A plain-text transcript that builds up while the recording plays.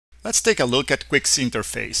Let's take a look at Kwik's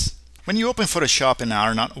interface. When you open Photoshop and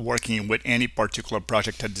are not working with any particular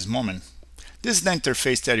project at this moment, this is the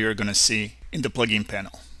interface that you're going to see in the plugin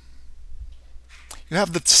panel. You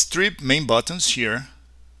have the three main buttons here.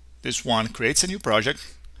 This one creates a new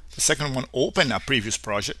project, the second one open a previous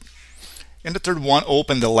project, and the third one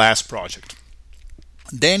open the last project.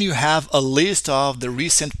 Then you have a list of the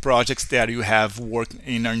recent projects that you have worked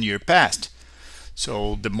in a near past.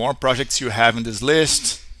 So the more projects you have in this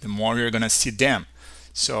list, the more you're going to see them.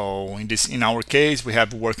 So in our case, we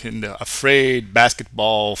have worked in the Afraid,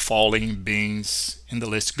 Basketball, Falling, Beans, and the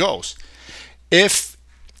list goes. If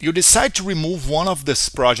you decide to remove one of these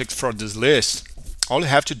projects from this list, all you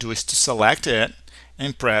have to do is to select it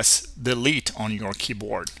and press delete on your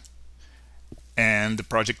keyboard. And the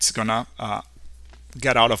project's gonna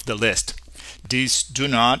get out of the list. These do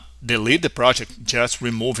not delete the project, just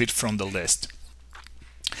remove it from the list.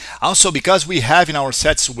 Also, because we have in our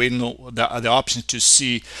sets window the option to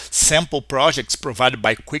see sample projects provided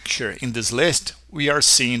by kwiksher in this list, we are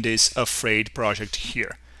seeing this Afraid project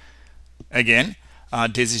here. Again,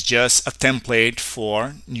 this is just a template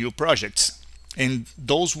for new projects. And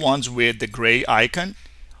those ones with the gray icon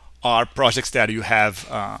are projects that you have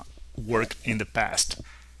worked in the past.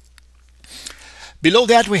 Below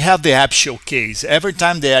that, we have the app showcase. Every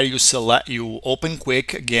time that you open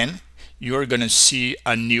Kwik again, you're going to see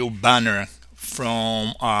a new banner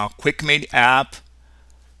from a Kwik made app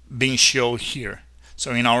being shown here.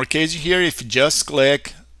 So in our case here, if you just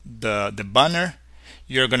click the banner,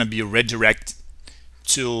 you're going to be redirected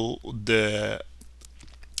to the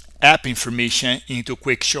app information into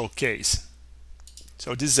Kwik Showcase.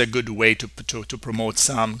 So this is a good way to promote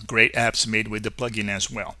some great apps made with the plugin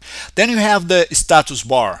as well. Then you have the status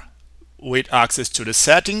bar with access to the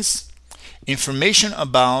settings, information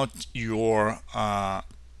about your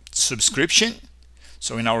subscription.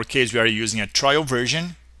 So in our case, we are using a trial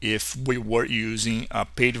version. If we were using a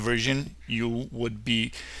paid version, you would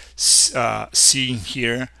be seeing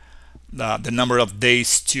here the number of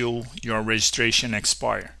days till your registration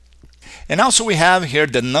expire. And also we have here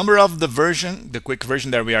the number of the version, the Kwik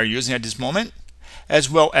version that we are using at this moment, as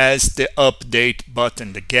well as the update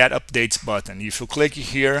button, the get updates button. If you click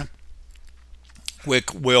here,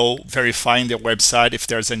 Kwik will verify in the website if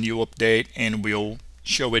there's a new update and will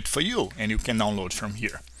show it for you, and you can download from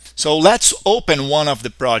here. So let's open one of the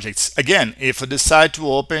projects. Again, if you decide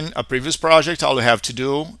to open a previous project, all you have to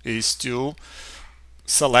do is to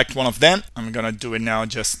select one of them. I'm gonna do it now,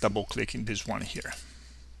 just double clicking this one here.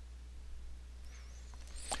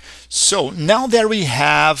 So now that we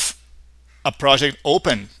have a project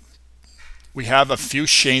open, we have a few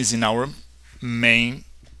chains in our main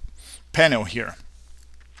panel here.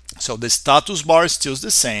 So the status bar is still the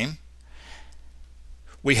same.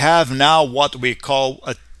 We have now what we call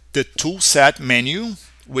the tool set menu,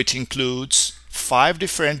 which includes 5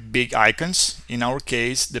 different big icons. In our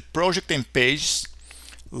case, the project and page,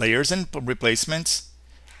 layers and replacements,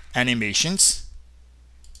 animations,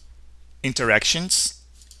 interactions,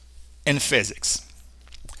 and physics.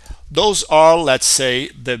 Those are, let's say,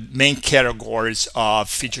 the main categories of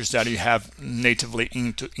features that you have natively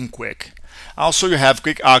in Kwik. Also, you have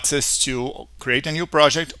quick access to create a new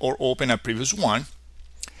project or open a previous one.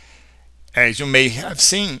 As you may have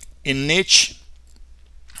seen, in each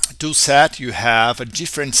tool set, you have a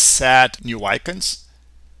different set new icons.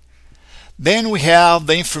 Then we have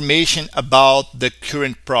the information about the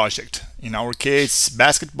current project. In our case,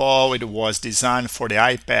 basketball, it was designed for the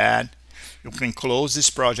iPad. You can close this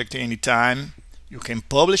project anytime. You can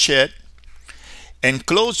publish it. And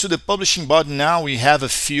close to the publishing button now, we have a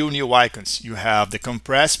few new icons. You have the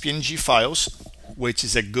compressed PNG files, which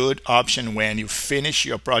is a good option when you finish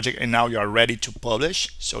your project and now you are ready to publish.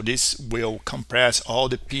 So this will compress all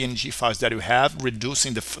the PNG files that you have,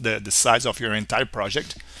 reducing the size of your entire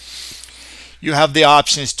project. You have the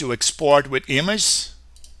options to export with image,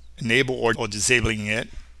 enable or disabling it.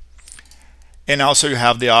 And also you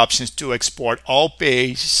have the options to export all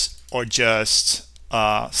pages or just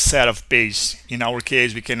a set of pages. In our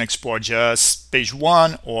case, we can export just page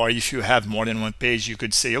 1, or if you have more than one page, you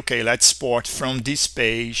could say, okay, let's export from this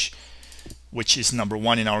page, which is number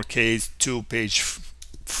 1 in our case, to page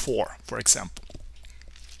 4, for example.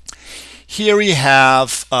 Here we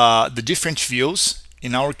have the different views.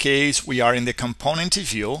 In our case, we are in the component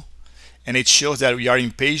view, and it shows that we are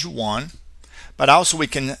in page 1, but also we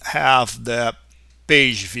can have the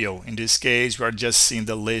page view. In this case, we are just seeing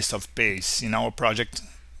the list of pages. In our project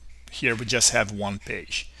here, we just have one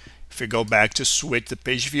page. If we go back to switch the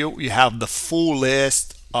page view, we have the full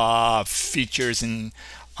list of features and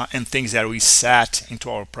things that we set into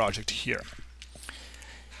our project here.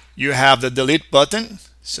 You have the delete button.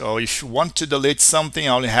 So if you want to delete something,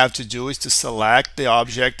 all you have to do is to select the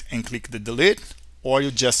object and click the delete, or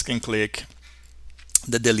you just can click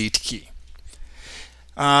the delete key.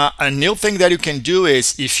 A new thing that you can do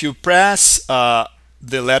is if you press the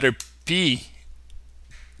letter P,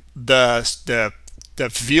 the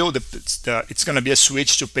view, it's going to be a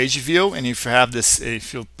switch to page view, and if you have this,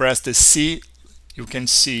 if you press the C, you can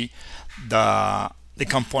see the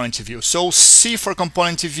component view. So C for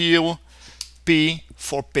component view, P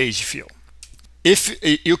for page view. If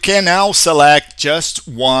you can now select just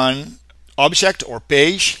one object or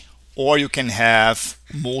page, or you can have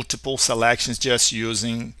multiple selections just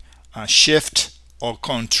using shift or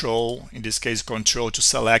control, in this case control, to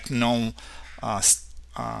select non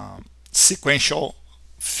sequential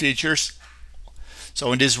features.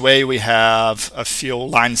 So in this way we have a few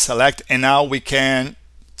lines select, and now we can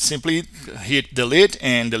simply hit delete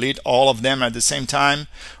and delete all of them at the same time.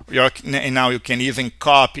 And now you can even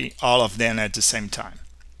copy all of them at the same time.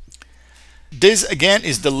 This again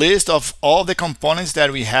is the list of all the components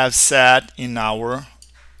that we have set in our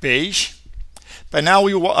page. But now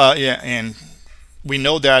and we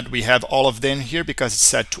know that we have all of them here because it's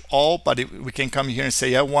set to all. But we can come here and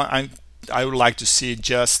say I would like to see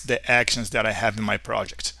just the actions that I have in my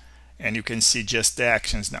project, and you can see just the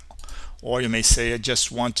actions now. Or you may say I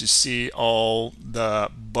just want to see all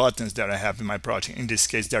the buttons that I have in my project. In this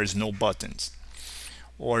case, there is no buttons.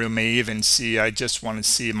 Or you may even see I just want to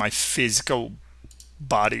see my physical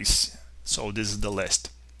bodies. So this is the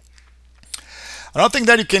list. Another thing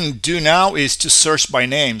that you can do now is to search by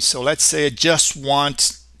name. So let's say I just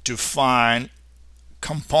want to find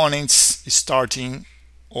components starting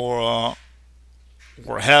or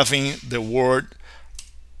having the word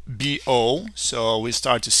BO. So we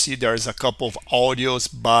start to see there's a couple of audios,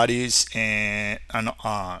 bodies, and an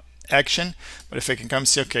action. But if I can come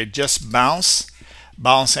see, okay, just bounce,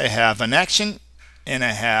 I have an action and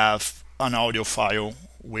I have an audio file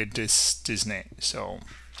with this name. So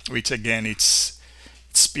which again, it's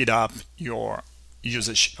speed up your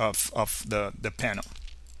usage of the panel.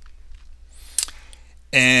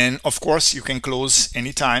 And of course you can close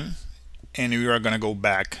anytime, and we are going to go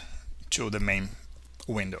back to the main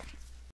window.